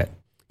Intuit,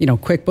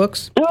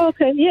 QuickBooks. Oh,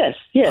 okay. Yes.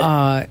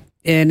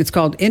 And it's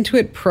called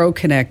Intuit Pro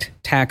Connect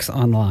Tax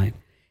Online.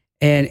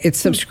 And it's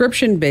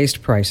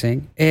subscription-based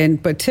pricing,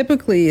 but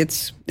typically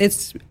it's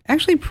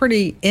actually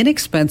pretty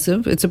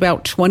inexpensive. It's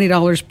about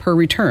 $20 per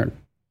return.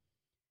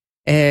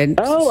 And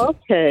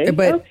okay.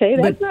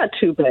 That's not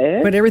too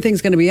bad. But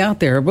everything's going to be out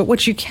there. But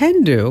what you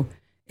can do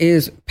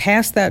is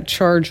pass that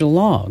charge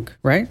along,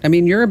 right? I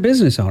mean, you're a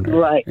business owner,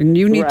 right? And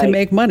you need to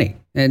make money,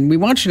 and we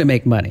want you to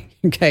make money.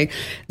 Okay,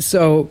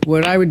 so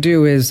what I would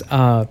do is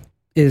for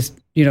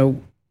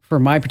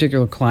my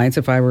particular clients,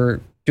 if I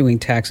were doing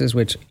taxes,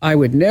 which I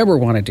would never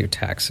want to do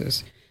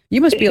taxes. You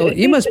must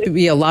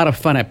be a lot of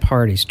fun at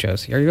parties,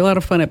 Josie. Are you a lot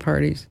of fun at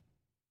parties?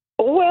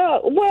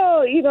 Well,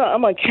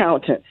 I'm an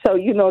accountant, so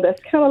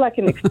that's kind of like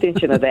an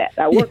extension of that.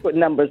 I work with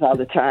numbers all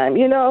the time,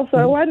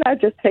 so why not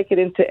just take it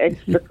into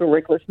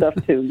extracurricular stuff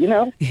too,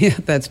 Yeah,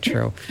 that's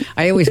true.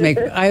 I always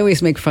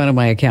make fun of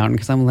my accountant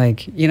because I'm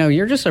like,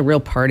 you're just a real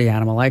party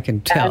animal. I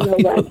can tell. I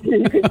know, right?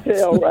 You can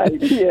tell,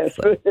 right? Yes.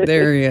 So,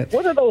 there he is.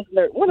 One of those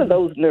nerds.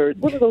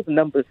 One of those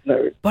numbers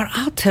nerds. But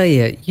I'll tell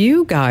you,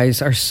 you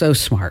guys are so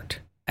smart.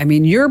 I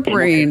mean, your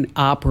brain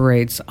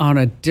operates on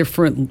a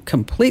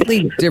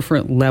completely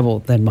different level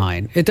than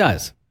mine. It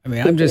does. I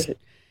mean, I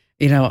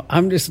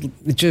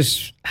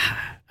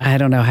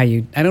don't know how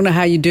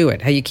you do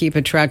it. How you keep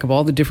a track of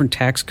all the different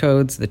tax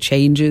codes, the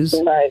changes.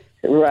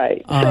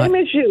 Right. Same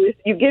as you.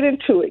 You get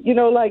into it.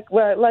 Like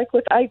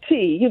with IT.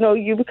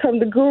 You become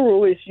the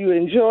guru as you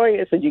enjoy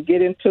it, so you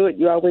get into it.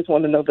 You always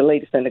want to know the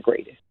latest and the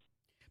greatest.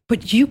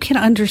 But you can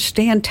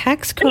understand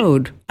tax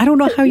code. I don't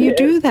know how you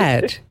do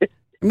that.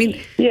 I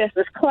mean, yes,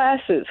 there's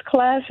classes,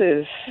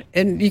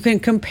 and you can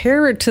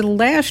compare it to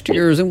last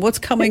year's and what's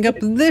coming up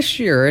this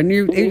year, and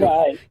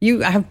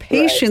you have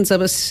patience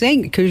of a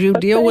saint because you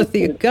deal with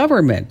the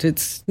government.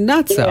 It's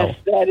nuts. Yes,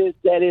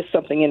 that is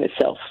something in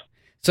itself.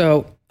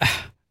 So,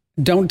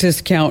 don't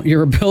discount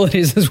your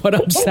abilities, is what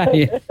I'm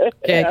saying.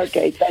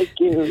 Okay, thank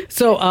you.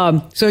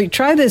 So you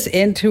try this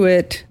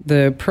Intuit,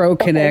 the Pro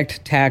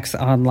Connect Tax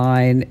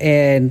Online,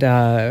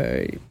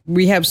 and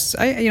we have,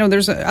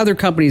 there's other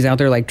companies out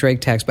there like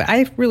Drake Tax, but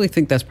I really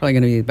think that's probably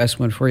going to be the best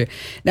one for you.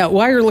 Now,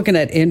 while you're looking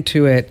at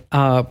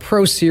Intuit,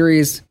 Pro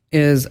Series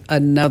is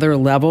another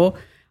level.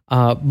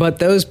 But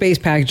those base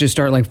packages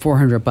start like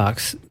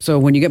 $400. So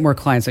when you get more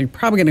clients, you're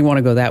probably going to want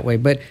to go that way.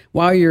 But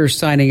while you're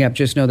signing up,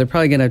 just know they're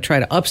probably going to try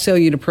to upsell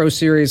you to Pro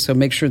Series. So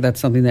make sure that's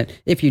something that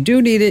if you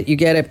do need it, you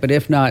get it. But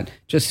if not,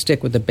 just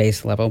stick with the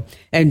base level.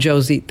 And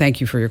Josie,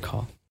 thank you for your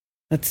call.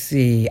 Let's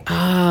see.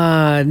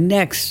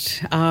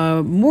 Next,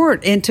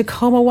 Mort in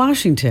Tacoma,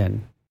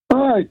 Washington.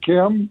 Hi,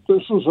 Kim.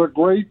 This is a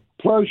great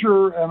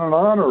pleasure and an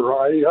honor.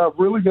 I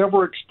really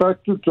never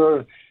expected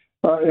to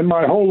in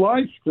my whole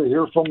life to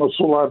hear from a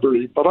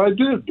celebrity, but I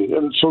did,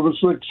 and so this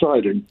is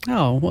exciting.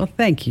 Oh, well,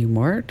 thank you,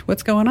 Mort.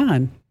 What's going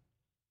on?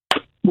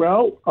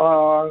 Well,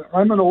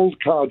 I'm an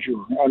old codger.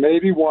 I'm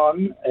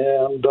 81,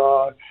 and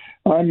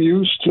I'm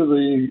used to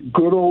the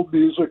good old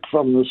music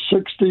from the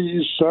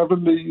 60s,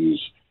 70s,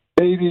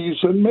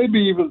 80s, and maybe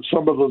even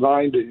some of the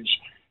 90s.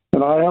 And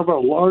And I have a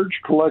large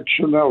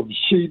collection of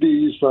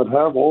CDs that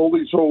have all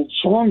these old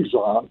songs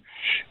on.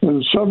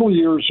 And several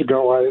years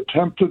ago, I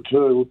attempted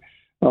to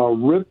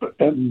rip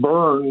and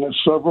burn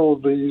several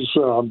of these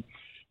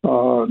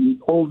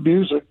old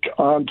music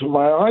onto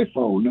my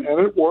iPhone.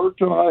 And it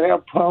worked, and I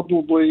have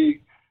probably,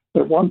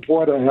 at one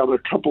point, I had a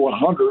couple of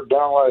hundred.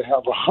 Now I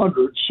have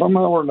 100.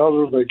 Somehow or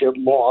another, they get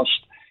lost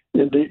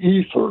in the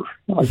ether.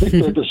 I think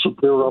they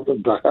disappear up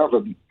into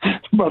heaven.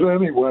 But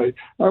anyway,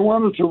 I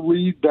wanted to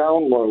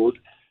re-download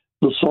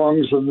the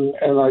songs,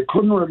 and I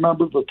couldn't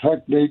remember the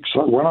techniques.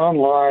 I went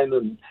online,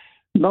 and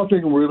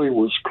nothing really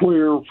was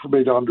clear for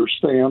me to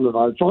understand. And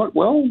I thought,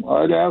 well,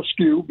 I'd ask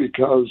you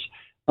because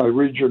I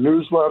read your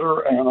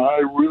newsletter, and I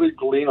really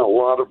glean a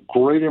lot of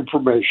great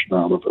information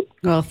out of it.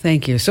 Well,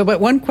 thank you. So, but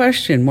one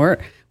question more.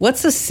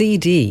 What's a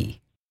CD?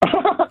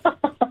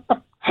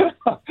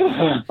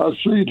 A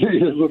CD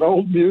is an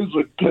old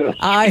music disc.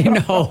 I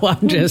know.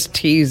 I'm just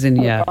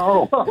teasing you.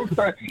 Oh,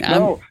 okay.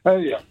 No,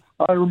 hey,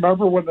 I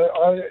remember when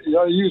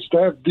I used to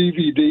have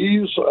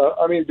DVDs.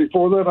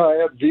 Before that, I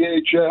had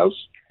VHS.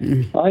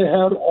 I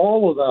had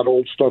all of that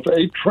old stuff,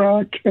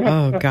 8-track.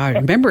 Oh, God.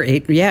 Remember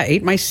 8? Yeah,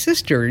 8. My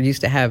sister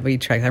used to have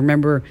 8-track. I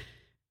remember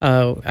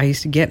I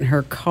used to get in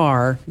her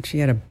car. She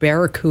had a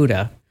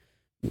Barracuda.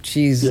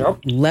 She's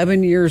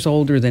 11 years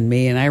older than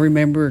me, and I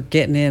remember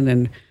getting in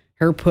and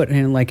her putting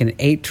in like an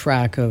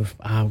 8-track of,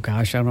 oh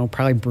gosh, I don't know,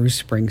 probably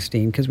Bruce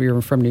Springsteen, because we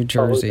were from New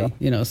Jersey,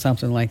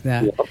 something like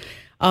that.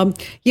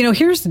 Yeah.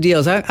 Here's the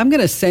deal. I'm going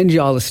to send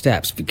you all the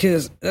steps,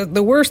 because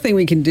the worst thing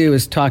we can do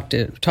is talk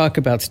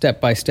about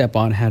step by step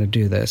on how to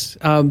do this.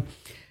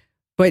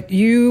 But do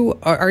you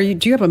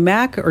have a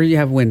Mac or you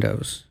have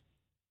Windows?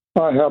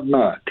 I have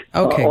Mac.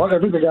 Okay.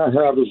 Everything I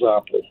have is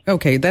Apple.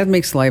 Okay, that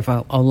makes life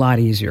a lot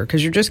easier,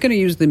 because you're just going to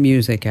use the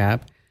music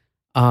app.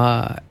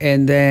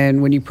 And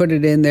then when you put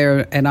it in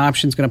there, an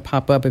option's going to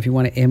pop up if you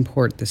want to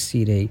import the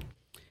CD.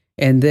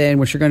 And then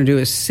what you're going to do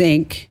is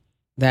sync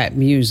that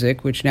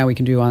music, which now we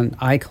can do on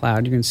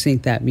iCloud. You're going to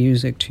sync that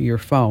music to your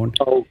phone.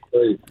 Oh,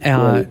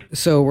 great.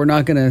 So we're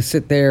not going to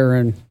sit there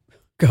and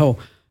go,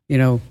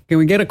 can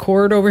we get a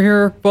cord over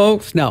here,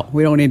 folks? No,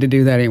 we don't need to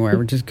do that anymore.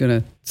 We're just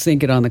going to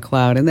sync it on the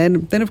cloud. And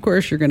then of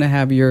course, you're going to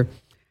have your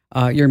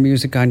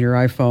music on your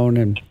iPhone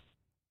and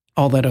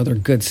all that other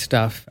good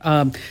stuff.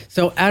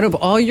 So out of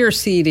all your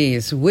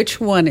CDs, which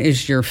one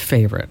is your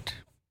favorite?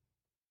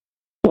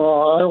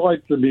 Well, I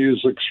like the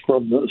music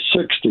from the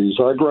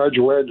 60s. I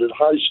graduated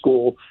high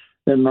school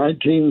in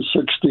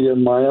 1960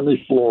 in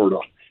Miami, Florida,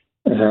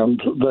 and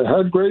they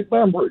had great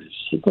memories.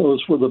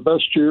 Those were the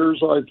best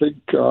years, I think,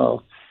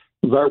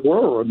 that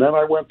were. And then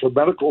I went to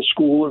medical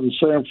school in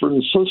San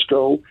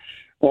Francisco,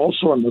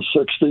 also in the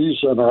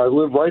 60s, and I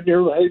lived right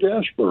near the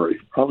Haight-Ashbury.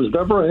 I was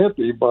never a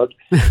hippie, but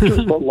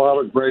just a lot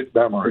of great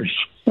memories.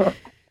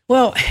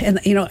 Well,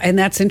 and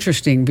that's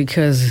interesting,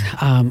 because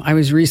I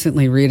was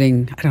recently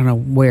reading, I don't know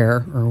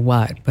where or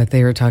what, but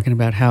they were talking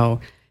about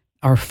how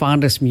our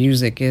fondest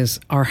music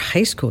is our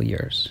high school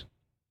years.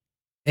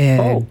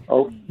 And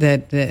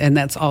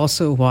that's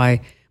also why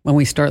when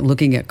we start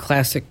looking at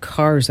classic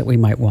cars that we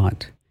might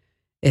want,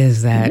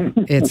 is that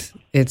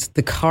it's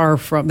the car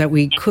that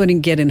we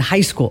couldn't get in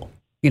high school,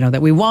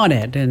 that we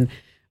wanted. And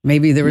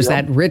maybe there was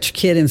that rich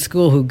kid in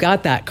school who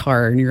got that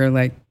car, and you're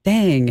like,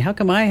 dang, how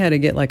come I had to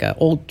get like an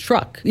old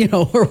truck,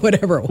 or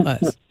whatever it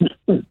was.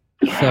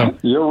 So.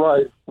 You're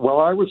right. Well,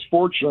 I was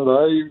fortunate.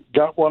 I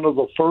got one of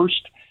the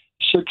first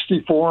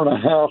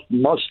 64.5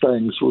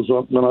 Mustangs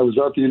when I was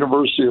at the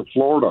University of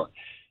Florida.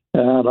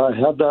 And I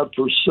had that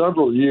for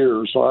several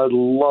years. I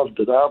loved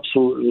it.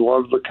 Absolutely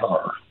loved the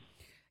car.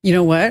 You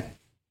know what?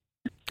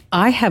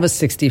 I have a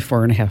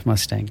 64.5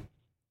 Mustang.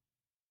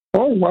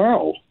 Oh,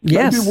 wow.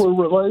 Yes. Maybe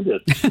we're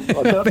related.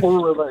 I bet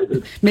we're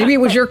related. Maybe it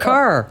was your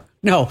car.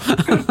 No.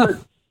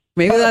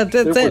 Maybe that's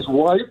it. It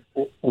was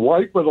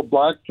white with a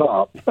black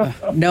top.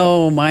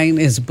 No, mine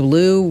is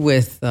blue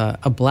with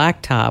a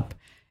black top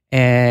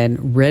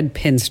and red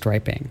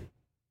pinstriping.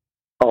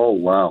 Oh,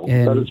 wow.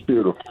 And that is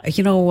beautiful.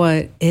 You know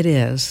what? It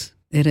is.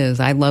 It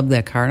is. I love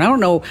that car. And I don't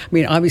know.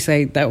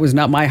 Obviously, that was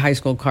not my high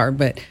school car,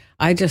 but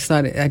I just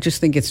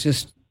think it's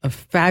just a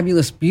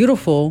fabulous,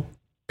 beautiful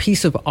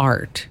piece of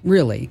art,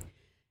 really.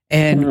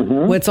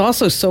 And what's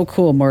also so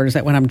cool, Mort, is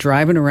that when I'm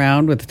driving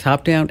around with the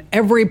top down,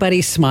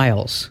 everybody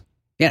smiles.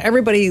 Yeah,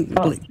 everybody,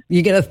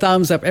 you get a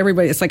thumbs up.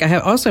 Everybody, it's like I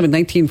also have a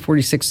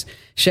 1946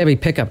 Chevy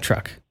pickup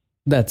truck.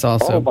 That's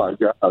also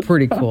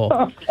pretty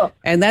cool.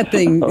 And that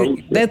thing,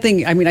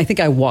 I think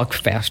I walk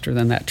faster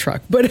than that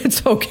truck, but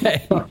it's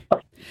okay.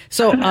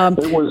 So,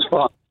 it was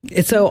fun.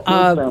 So,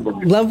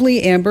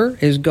 lovely Amber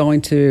is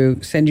going to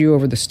send you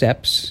over the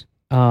steps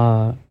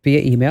via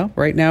email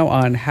right now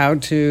on how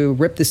to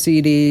rip the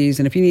CDs.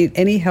 And if you need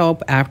any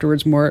help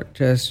afterwards, Mort,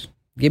 just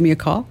give me a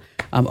call.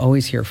 I'm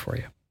always here for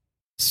you.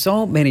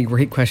 So many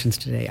great questions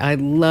today. I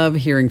love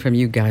hearing from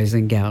you guys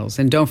and gals.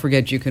 And don't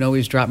forget, you can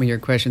always drop me your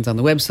questions on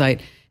the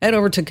website. Head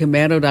over to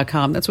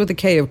komando.com. That's with a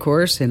K, of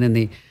course. And in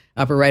the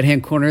upper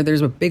right-hand corner,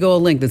 there's a big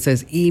old link that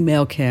says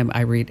Email Kim.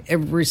 I read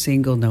every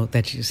single note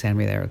that you send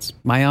me there. It's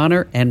my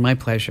honor and my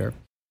pleasure.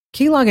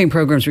 Keylogging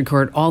programs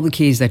record all the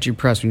keys that you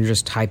press when you're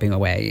just typing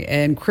away,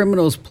 and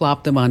criminals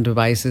plop them on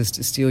devices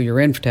to steal your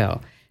info.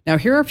 Now,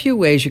 here are a few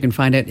ways you can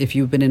find out if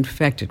you've been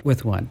infected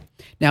with one.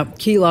 Now,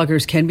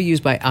 keyloggers can be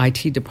used by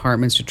IT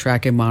departments to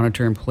track and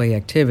monitor employee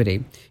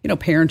activity.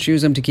 Parents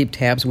use them to keep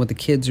tabs on what the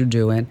kids are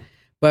doing.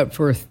 But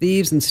for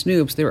thieves and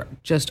snoops, they're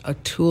just a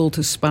tool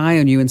to spy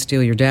on you and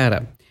steal your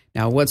data.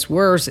 Now, what's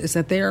worse is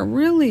that they are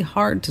really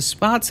hard to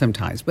spot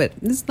sometimes, but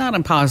it's not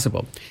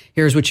impossible.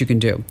 Here's what you can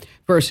do.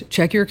 First,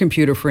 check your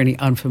computer for any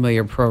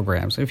unfamiliar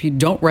programs. If you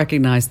don't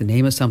recognize the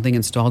name of something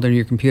installed on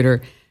your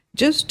computer,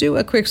 just do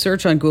a quick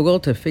search on Google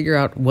to figure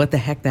out what the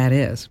heck that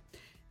is.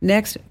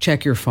 Next,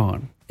 check your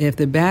phone. If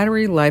the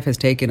battery life has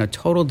taken a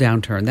total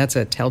downturn, that's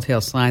a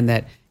telltale sign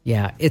that,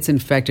 it's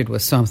infected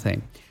with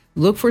something.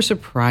 Look for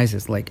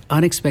surprises like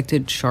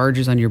unexpected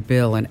charges on your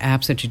bill and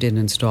apps that you didn't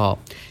install.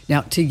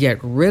 Now, to get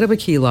rid of a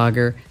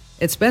keylogger,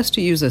 it's best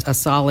to use a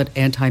solid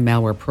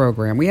anti-malware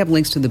program. We have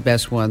links to the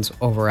best ones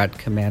over at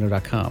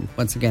commando.com.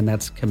 Once again,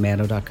 that's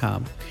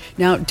commando.com.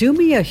 Now, do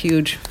me a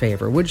huge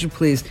favor. Would you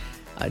please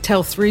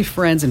tell 3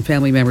 friends and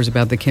family members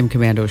about the Kim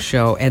Komando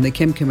Show and the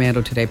Kim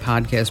Komando Today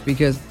podcast,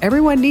 because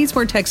everyone needs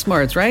more tech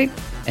smarts, right?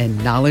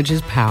 And knowledge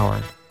is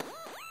power.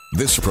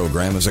 This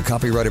program is a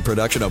copyrighted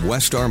production of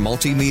Westar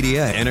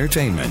Multimedia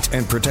Entertainment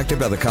and protected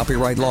by the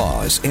copyright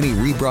laws. Any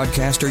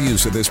rebroadcast or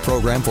use of this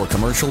program for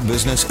commercial,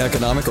 business,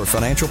 economic, or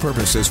financial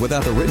purposes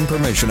without the written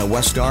permission of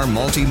Westar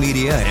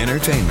Multimedia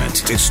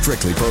Entertainment is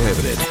strictly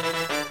prohibited.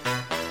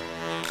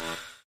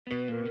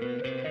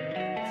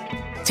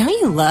 Don't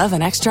you love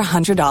an extra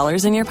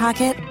 $100 in your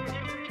pocket?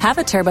 Have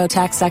a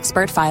TurboTax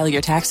expert file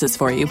your taxes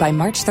for you by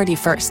March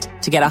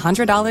 31st to get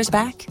 $100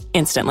 back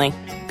instantly.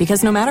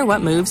 Because no matter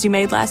what moves you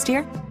made last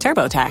year,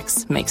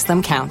 TurboTax makes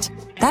them count.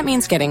 That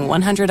means getting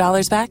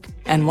 $100 back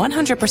and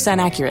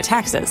 100% accurate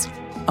taxes,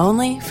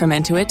 only from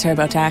Intuit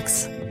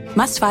TurboTax.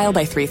 Must file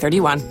by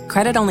 3/31.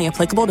 Credit only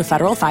applicable to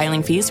federal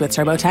filing fees with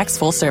TurboTax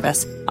full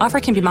service. Offer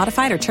can be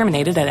modified or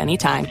terminated at any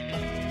time.